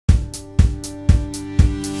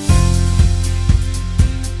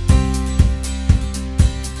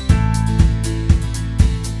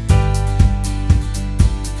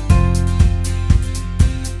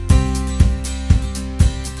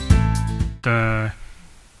the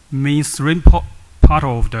mainstream part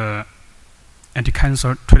of the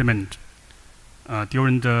anti-cancer treatment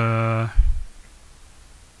during the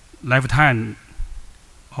lifetime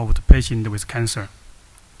of the patient with cancer.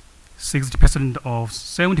 60% or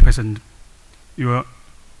 70% will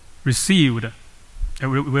receive the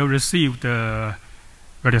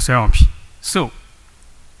radiotherapy. So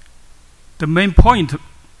the main point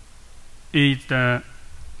is the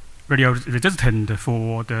radioresistant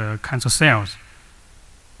for the cancer cells.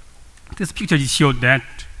 This picture shows that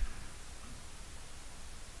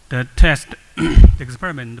the test, the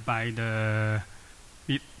experiment by the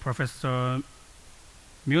Professor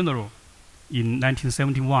Munoz in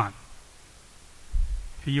 1971.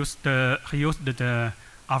 He used the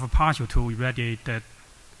alpha particle to irradiate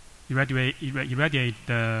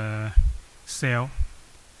the cell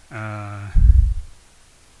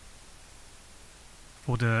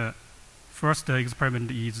for the first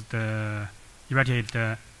experiment is the irradiate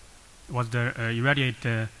the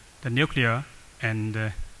nuclear, and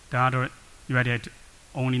the other irradiate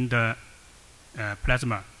only the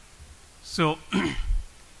plasma. So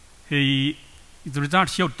the result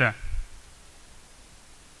showed that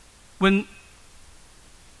when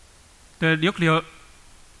the nuclear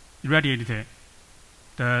irradiated,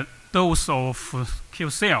 the dose of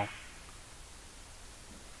kill cell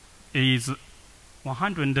is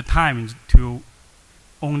 100 times to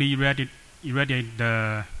only irradiate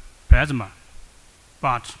the plasma.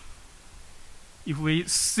 But if we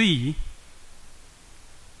see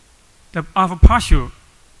the alpha particle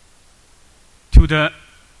to the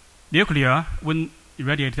nuclear when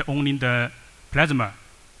irradiate only the plasma,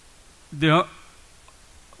 the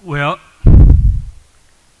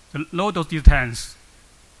low dose distance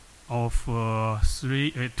of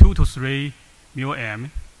 2 to 3 μm,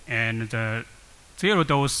 and the zero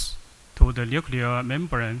dose to the nuclear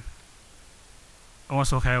membrane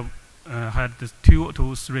also have had 2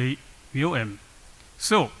 to 3 μm.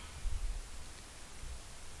 So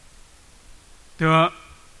there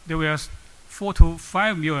was 4 to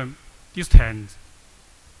 5 μm distance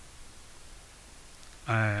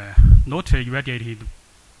not irradiated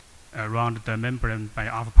around the membrane by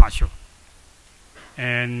alpha particle,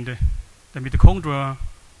 and the mitochondria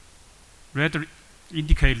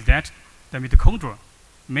indicate that the mitochondria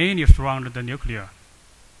mainly surround the nuclear.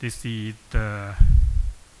 This is the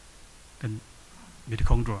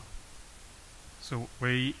mitochondria. So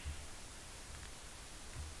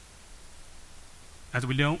as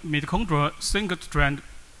we know, mitochondria single-strand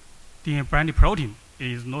DNA binding protein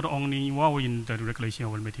is not only involved in the regulation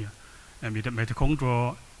of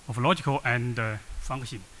mitochondrial morphological and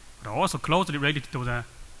function, but also closely related to the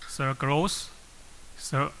cell growth,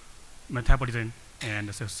 cell metabolism,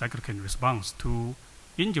 and cell cytokine response to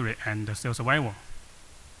injury and cell survival.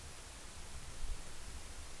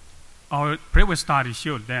 Our previous study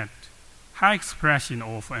showed that high expression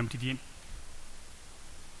of mtDNA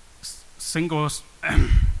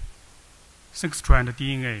single-strand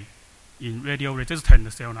DNA in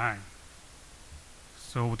radio-resistant cell line.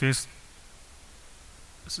 So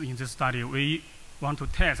in this study, we want to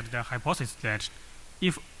test the hypothesis that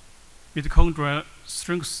if mitochondrial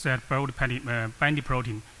strength set binding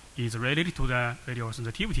protein is related to the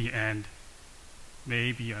radiosensitivity and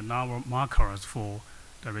maybe another markers for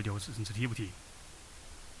the radiosensitivity.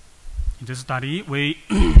 In this study, the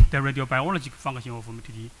radiobiological function of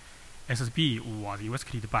mtSSB was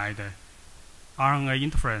investigated by the RNA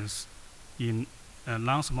interference in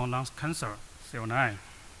non-small lung cancer cell line.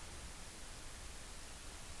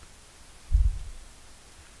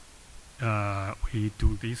 We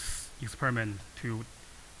do this experiment to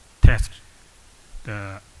test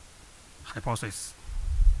the hypothesis.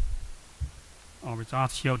 Our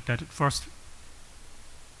results showed that first,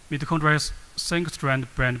 mitochondrial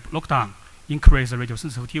single-strand brand lockdown increased the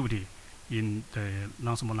radiosensitivity in the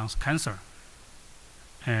non-small lung cancer.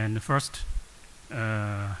 And first,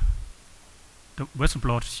 the Western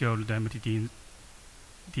blot showed the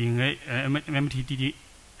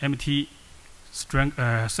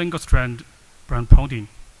single-strand brand protein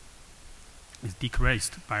is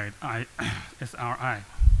decreased by SRI.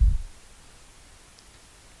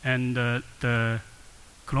 And the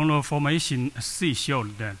clonal formation C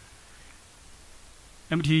showed that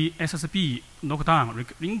mtSSB knockdown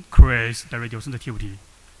increased the radiosensitivity.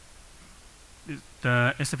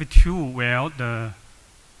 The SF2 well, the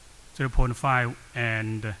 0.5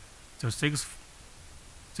 and the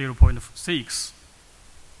 0.6.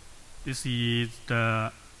 This is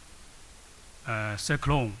the cell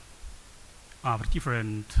clone of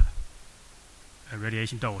different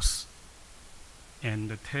radiation dose,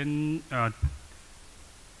 and 10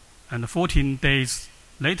 And 14 days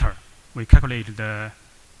later, we calculated the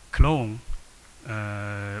clone,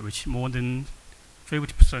 which more than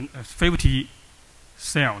 50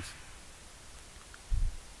 cells.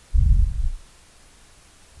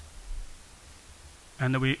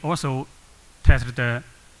 And we also tested the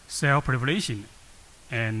cell proliferation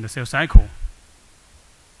and the cell cycle.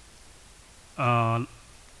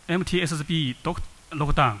 mtSSB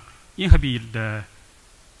knockdown inhibit the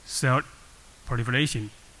cell proliferation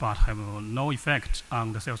but have no effect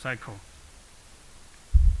on the cell cycle.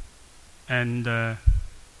 And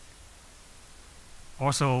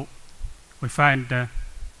also we find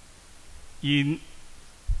in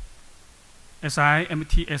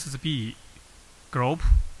mtSSB group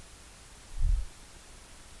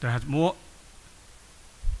there has more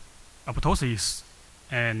apoptosis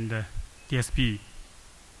and DSB.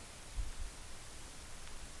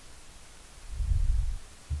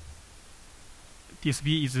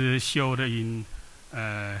 DSB is shown in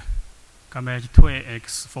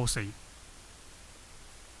gamma-2AX foci.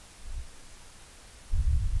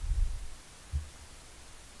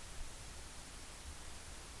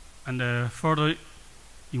 And further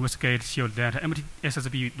investigate showed that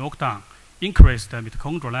mtSSB knockdown increased the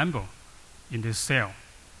mitochondrial number in this cell,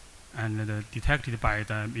 and detected by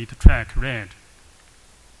the mid-track red.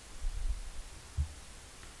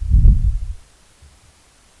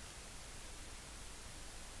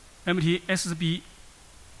 mtSSB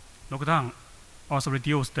knockdown also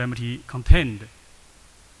reduced the MT content.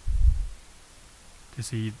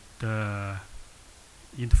 This is the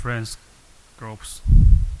interference groups.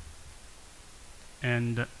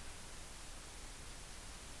 And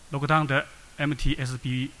knockdown the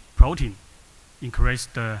mtSSB protein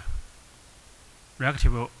increased the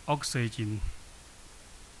reactive oxygen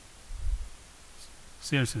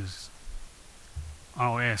synthesis,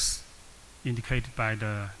 ROS, indicated by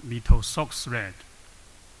the mitoSOX red.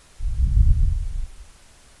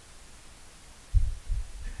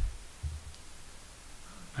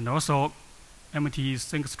 And also, MT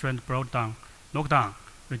single-strand knockdown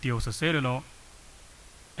reduces cellular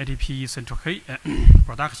ATP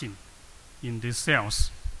production in these cells.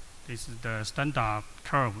 This is the standard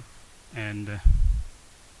curve, and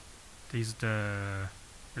these are the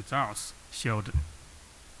results showed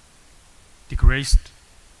decreased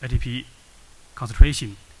ATP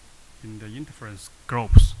concentration in the interference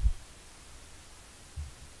groups.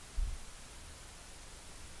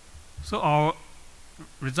 So our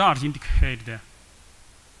results indicate that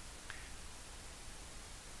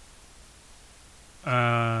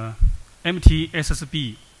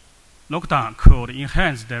mtSSB knockdown could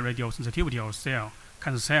enhance the radiosensitivity of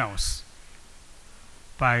cancer cells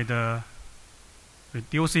by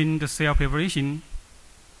reducing the cell proliferation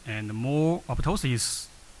and more apoptosis,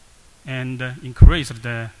 and increase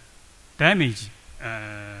the damage,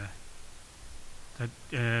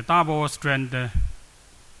 the double-strand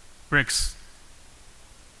breaks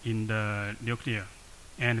in the nuclear,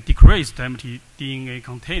 and decrease the mtDNA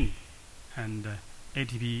content and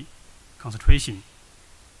ATP concentration.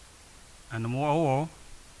 And moreover,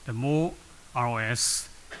 the more ROS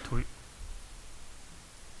to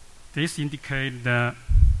this indicates the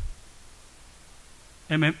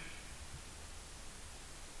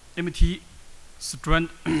MT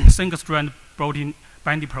single-strand protein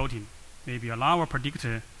binding protein may be a lower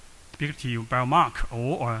predictive biomarker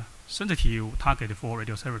or a sensitive target for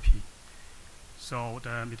radiotherapy. So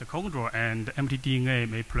the mitochondria and mtDNA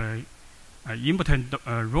may play important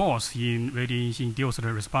roles in radiation-induced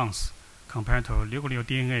response compared to nuclear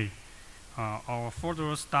DNA. Our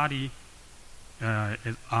further study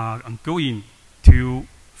is ongoing to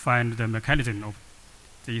find the mechanism of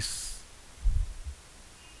this.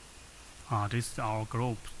 This is our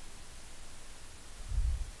group.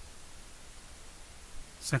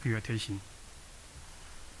 Thank you for your attention.